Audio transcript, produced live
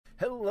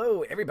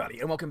Hello, everybody,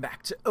 and welcome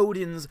back to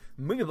Odin's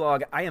Movie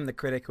Blog. I am the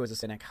critic who is a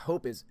cynic.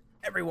 Hope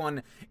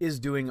everyone is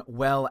doing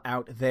well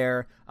out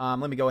there.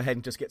 Let me go ahead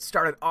and just get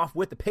started off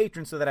with the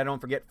patrons so that I don't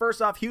forget.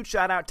 First off, huge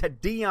shout out to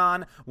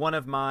Dion, one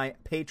of my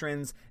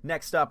patrons.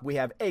 Next up, we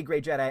have A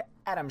Grey Jedi,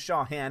 Adam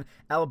Shawhan,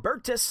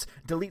 Albertus,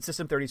 Delete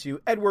System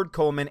 32, Edward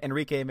Coleman,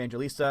 Enrique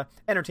Evangelista,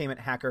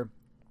 Entertainment Hacker,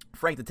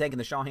 Frank the Tank and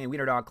the Shawhan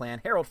Wiener Dog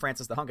Clan, Harold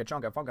Francis the Hunka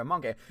Chunka Funka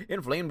Monkey,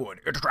 Inflamewood,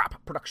 Trap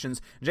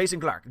Productions, Jason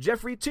Clark,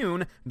 Jeffrey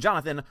Toon,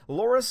 Jonathan,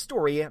 Laura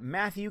Story,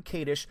 Matthew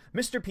Kadish,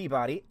 Mr.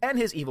 Peabody, and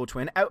his evil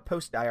twin,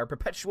 Outpost Dyer,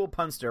 Perpetual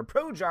Punster,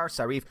 Projar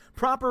Sarif,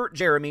 Proper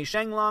Jeremy,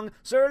 Shanglong,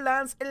 Sir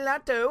Lance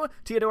Elato,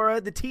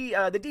 Theodora, the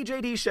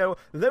DJD Show,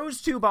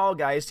 Those Two Ball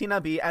Guys, Tina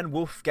B, and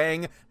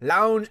Wolfgang,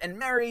 Lounge, and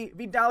Mary,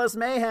 Vidalis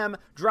Mayhem,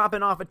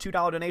 dropping off a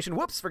 $2 donation.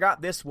 Whoops,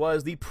 forgot this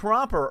was the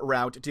proper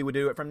route to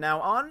do it from now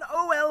on.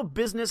 OL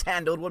Business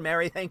Handled. Well,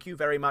 Mary, thank you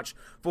very much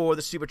for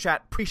the super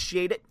chat.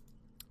 Appreciate it.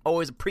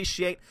 Always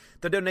appreciate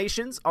the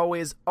donations.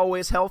 Always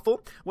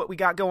helpful. What we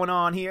got going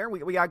on here?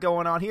 We got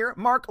going on here.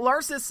 Mark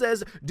Larsis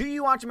says, do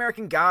you watch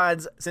American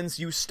Gods since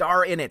you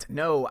star in it?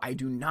 No, I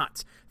do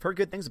not. I've heard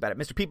good things about it.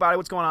 Mr. Peabody,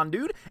 what's going on,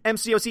 dude?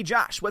 MCOC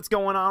Josh, what's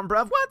going on,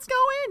 bruv? What's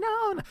going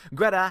on?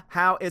 Greta,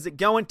 how is it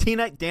going?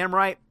 Tina, damn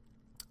right.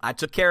 I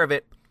took care of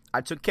it.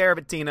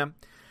 Tina.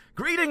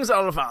 Greetings,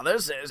 all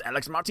fathers, says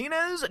Alex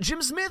Martinez.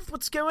 Jim Smith,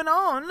 what's going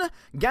on?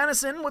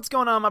 Gannison, what's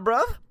going on, my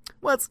bruv?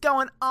 Let's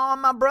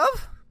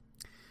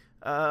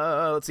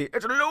see.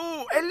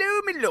 Hello,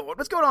 my lord.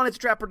 What's going on? It's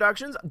Trap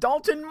Productions.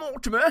 Dalton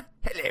Mortimer.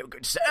 Hello,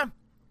 good sir.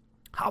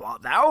 How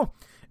art thou?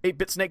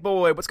 8-Bit Snake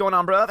Boy, what's going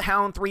on, bruv?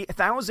 Hound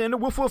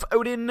 3000, Woof Woof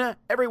Odin,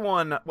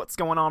 everyone, what's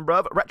going on,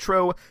 bruv?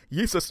 Retro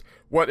Jesus,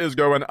 what is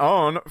going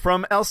on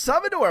from El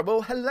Salvador?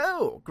 Well,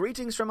 hello,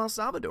 greetings from El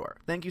Salvador.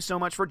 Thank you so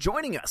much for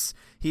joining us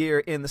here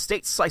in the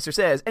States. Slicer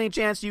says, any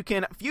chance you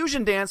can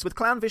fusion dance with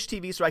Clownfish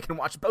TV so I can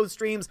watch both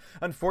streams?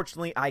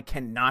 Unfortunately, I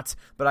cannot,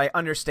 but I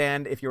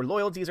understand if your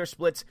loyalties are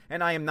split,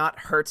 and I am not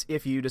hurt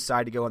if you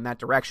decide to go in that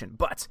direction.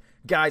 But,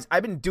 guys,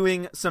 I've been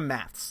doing some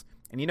maths.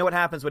 And you know what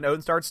happens when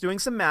Odin starts doing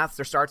some math?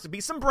 There starts to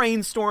be some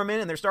brainstorming,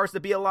 and there starts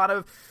to be a lot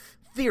of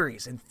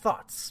theories and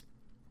thoughts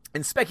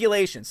and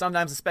speculation.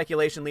 Sometimes the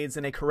speculation leads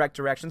in a correct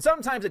direction.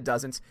 Sometimes it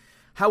doesn't.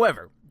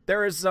 However,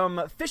 there is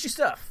some fishy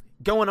stuff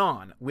going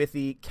on with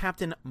the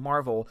Captain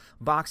Marvel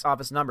box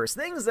office numbers.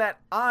 Things that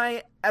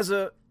I, as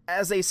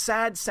a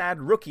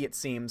sad rookie, it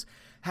seems,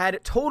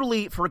 had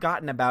totally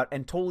forgotten about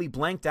and totally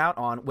blanked out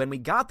on when we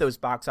got those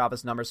box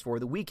office numbers for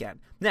the weekend.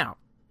 Now,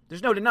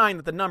 there's no denying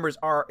that the numbers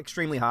are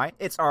extremely high.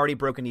 It's already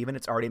broken even.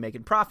 It's already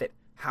making profit.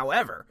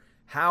 However,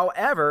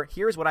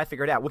 here's what I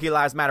figured out. Wookiee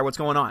Lives Matter. What's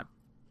going on?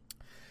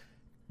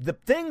 The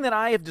thing that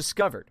I have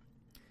discovered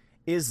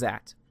is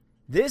that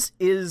this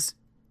is,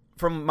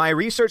 from my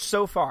research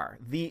so far,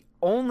 the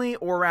only,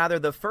 or rather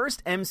the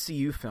first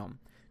MCU film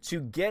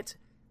to get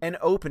an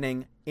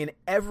opening in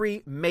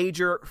every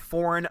major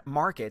foreign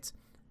market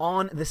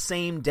on the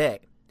same day,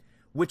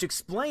 which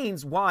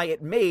explains why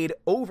it made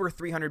over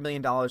 $300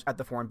 million at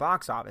the foreign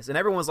box office. And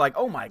everyone's like,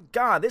 oh my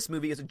God, this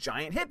movie is a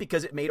giant hit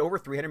because it made over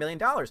 $300 million.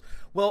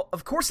 Well,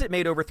 of course it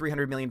made over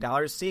 $300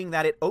 million, seeing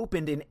that it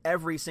opened in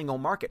every single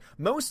market.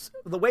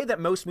 The way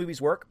that most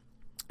movies work,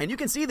 and you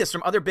can see this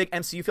from other big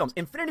MCU films.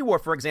 Infinity War,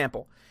 for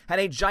example, had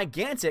a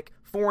gigantic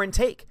foreign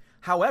take.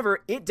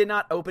 However, it did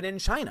not open in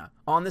China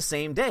on the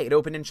same day. It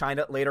opened in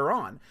China later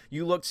on.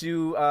 You look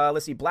to,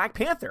 Black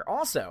Panther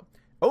also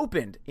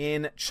opened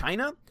in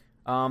China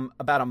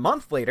about a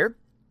month later,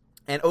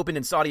 and opened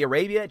in Saudi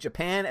Arabia,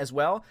 Japan as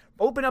well,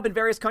 opened up in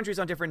various countries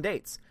on different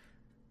dates.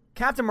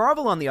 Captain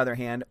Marvel, on the other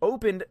hand,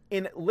 opened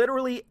in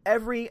literally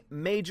every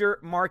major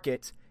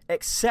market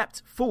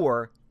except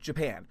for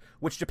Japan,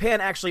 which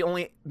Japan actually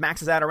only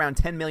maxes out around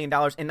 $10 million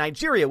in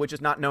Nigeria, which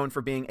is not known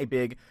for being a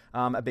big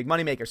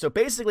moneymaker. So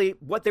basically,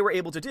 what they were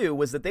able to do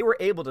was that they were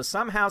able to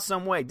somehow,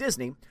 some way,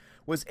 Disney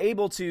was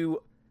able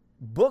to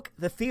book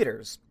the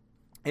theaters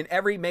in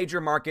every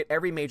major market,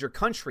 every major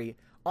country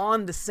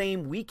on the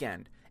same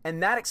weekend.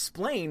 And that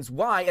explains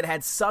why it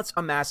had such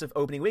a massive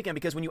opening weekend,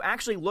 because when you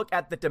actually look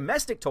at the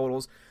domestic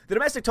totals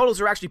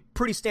are actually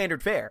pretty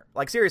standard fare.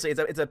 Like, seriously,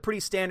 it's a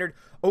pretty standard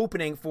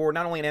opening for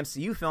not only an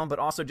MCU film, but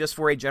also just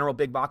for a general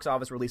big box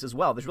office release as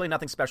well. There's really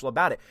nothing special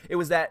about it. It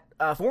was that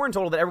foreign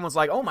total that everyone's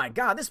like, oh my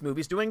God, this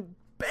movie's doing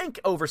bank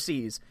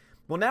overseas.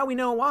 Well, now we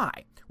know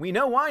why. We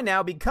know why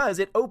now because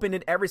it opened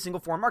in every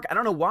single foreign market. I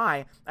don't know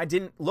why I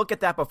didn't look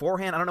at that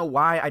beforehand. I don't know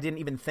why I didn't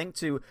even think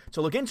to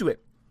look into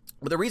it.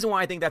 But the reason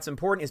why I think that's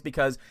important is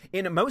because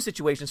in most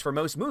situations for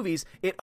most movies, it